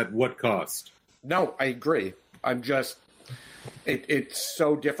you, but at what cost? No, I agree. I'm just, it's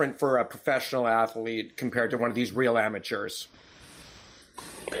so different for a professional athlete compared to one of these real amateurs.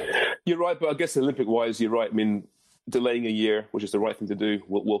 You're right, but I guess Olympic-wise, you're right. I mean, delaying a year, which is the right thing to do,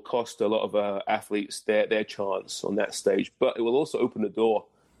 will cost a lot of athletes their chance on that stage. But it will also open the door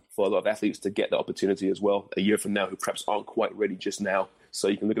for a lot of athletes to get the opportunity as well a year from now who perhaps aren't quite ready just now. So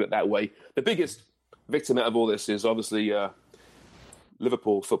you can look at it that way. The biggest victim out of all this is obviously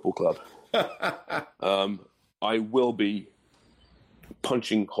Liverpool Football Club. I will be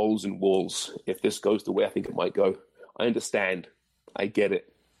punching holes in walls if this goes the way I think it might go. I understand. I get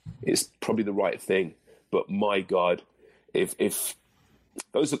it. It's probably the right thing. But my God, if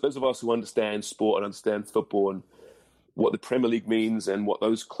those of us who understand sport and understand football and what the Premier League means and what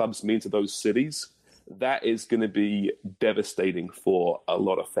those clubs mean to those cities, that is going to be devastating for a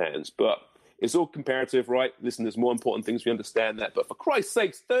lot of fans. But it's all comparative, right? Listen, there's more important things. We understand that. But for Christ's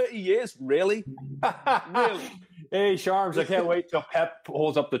sakes, 30 years? Really? Really? Hey, Sharms, I can't wait till Pep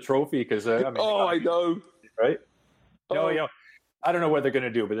holds up the trophy because, I know. Right? No, I don't know what they're going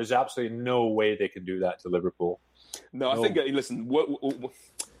to do, but there's absolutely no way they can do that to Liverpool. No, I think, listen,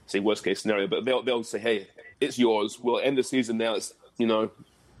 say worst case scenario, but they'll say, hey, it's yours. We'll end the season now. It's,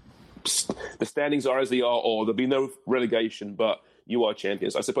 the standings are as they are, or there'll be no relegation, but you are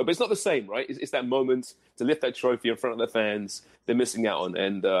champions, I suppose. But it's not the same, right? It's that moment to lift that trophy in front of the fans they're missing out on.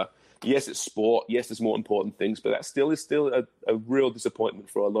 And yes, it's sport. Yes, there's more important things, but that still is a real disappointment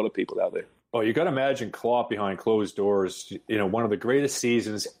for a lot of people out there. Oh, you got to imagine Klopp behind closed doors, one of the greatest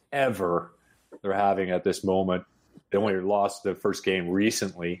seasons ever they're having at this moment. They only lost the first game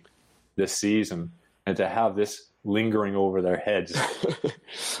recently this season, and to have this lingering over their heads.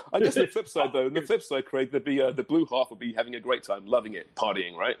 I guess the flip side, Craig, the blue half will be having a great time, loving it,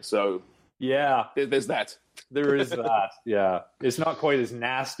 partying, right? So yeah, there's that. There is that. Yeah, it's not quite as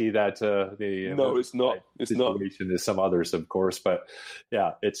nasty that no, it's not. It's situation as some others, of course, but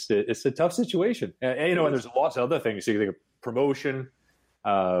yeah, it's a tough situation, and and there's lots of other things. So you think of promotion,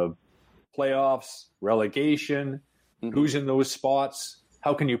 playoffs, relegation. Mm-hmm. Who's in those spots?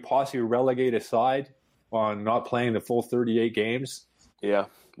 How can you possibly relegate a side on not playing the full 38 games? Yeah.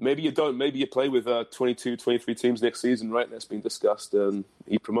 Maybe you don't. Maybe you play with 22, 23 teams next season, right? That's been discussed. You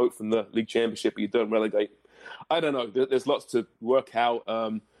promote from the league championship, but you don't relegate. I don't know. There's lots to work out.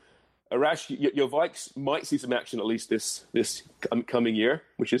 Arash, your Vikes might see some action at least this coming year,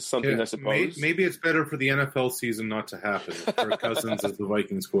 which is something, I suppose. Maybe it's better for the NFL season not to happen for Cousins as the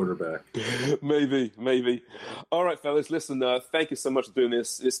Vikings quarterback. Maybe. All right, fellas, listen, thank you so much for doing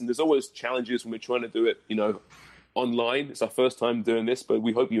this. Listen, there's always challenges when we're trying to do it, online. It's our first time doing this, but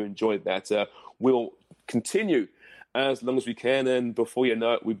we hope you enjoyed that. We'll continue as long as we can, and before you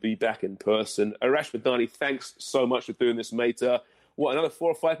know it, we'll be back in person. Arash Madani, thanks so much for doing this, mate. Another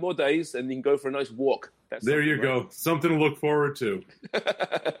 4 or 5 more days, and you can go for a nice walk. There you go. Something to look forward to.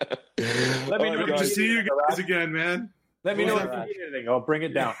 Let me know. Good to see you guys again, man. Let me know if you need anything. I'll bring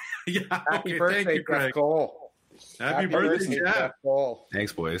it down. Yeah. Happy birthday, thank you, Craig. Cole. Happy birthday, Jeff.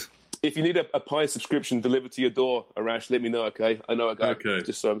 Thanks, boys. If you need a pie subscription delivered to your door, Arash, let me know, okay? I know a guy,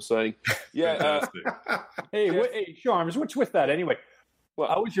 just so I'm saying. Yeah. Hey, Sharms, what's with that anyway? Well,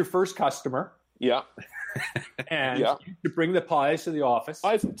 I was your first customer. Yeah. And you bring the pies to the office.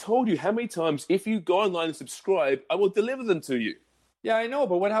 I've told you how many times, if you go online and subscribe, I will deliver them to you. Yeah, I know,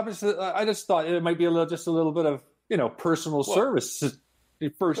 but what happens to, I just thought it might be just a little bit of, personal service.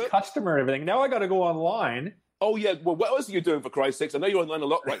 Your first customer and everything. Now I got to go online. Oh, yeah. Well, what else are you doing, for Christ's sakes? I know you're online a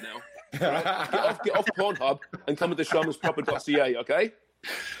lot right now. Right? Get off Pornhub and come to sharmersproper.ca, okay?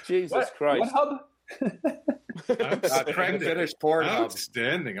 Jesus Christ. What hub? Craig finished Pornhub.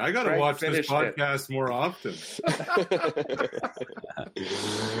 Outstanding. I got to watch this podcast more often.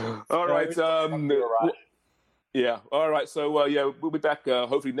 All right. All right. So, we'll be back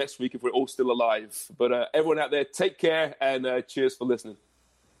hopefully next week if we're all still alive. But everyone out there, take care and cheers for listening.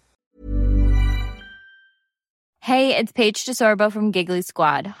 Hey, it's Paige DeSorbo from Giggly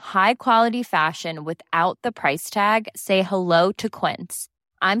Squad. High quality fashion without the price tag. Say hello to Quince.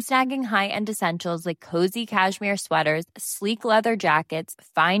 I'm snagging high-end essentials like cozy cashmere sweaters, sleek leather jackets,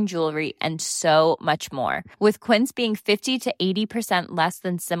 fine jewelry, and so much more. With Quince being 50 to 80% less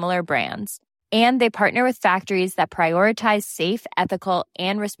than similar brands. And they partner with factories that prioritize safe, ethical,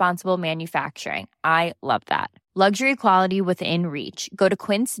 and responsible manufacturing. I love that. Luxury quality within reach. Go to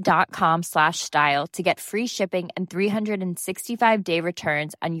quince.com/style to get free shipping and 365-day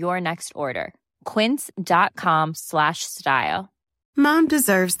returns on your next order. Quince.com/style. Mom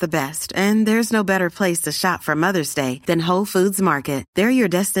deserves the best, and there's no better place to shop for Mother's Day than Whole Foods Market. They're your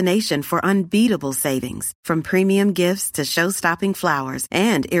destination for unbeatable savings, from premium gifts to show-stopping flowers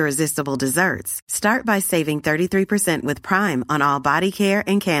and irresistible desserts. Start by saving 33% with Prime on all body care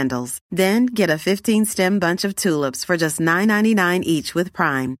and candles. Then get a 15-stem bunch of tulips for just $9.99 each with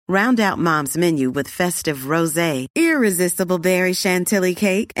Prime. Round out Mom's menu with festive rosé, irresistible berry chantilly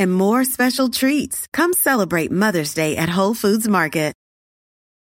cake, and more special treats. Come celebrate Mother's Day at Whole Foods Market.